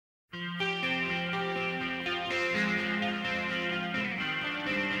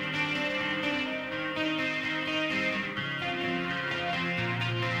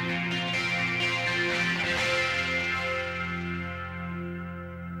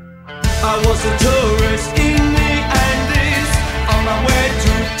I was a tourist in the Andes, on my way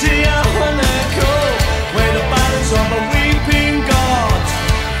to Tiahuanaco, where the balance of a weeping god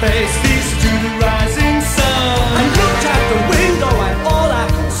faced east to the rising sun. I looked out the window and all I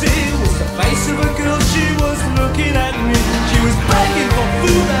could see was the face of a girl. She was looking at me. She was begging for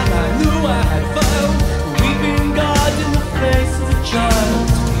food and I knew I had found the weeping god in the face of a child.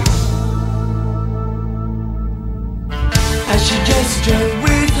 As she gestured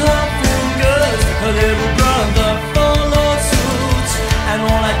with her fingers, her little brother followed suit, and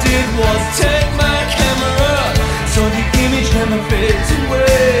all I did was take my camera, so the image never fades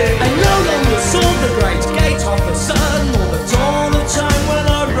away. I no longer saw the great gate of the sun, or the dawn of time when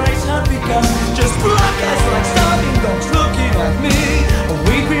our race had begun. Just black eyes like starving dogs looking at me. A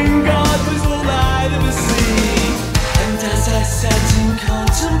weeping god was all I'd ever see. And as I sat in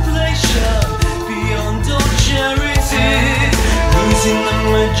contemplation, beyond all charity, losing the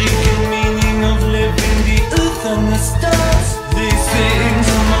magic and meaning of living, the earth and the stars, these things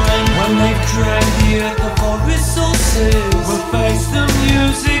are mine. When they've drained the earth of all resources, we'll face the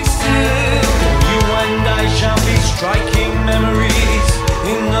music still. You and I shall be striking memories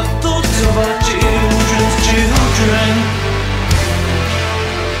in the thoughts of our children's children.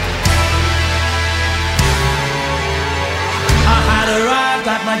 I had arrived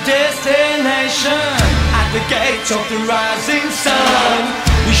at my destination, at the gate of the rising sun.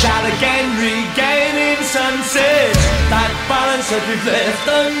 We shall again regain in sunset that balance that we've left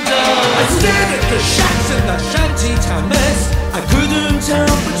undone. I stared at the shacks and the shanty town mess. I couldn't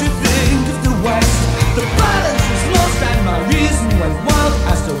help but to think of the West. The balance was lost and my reason went wild. I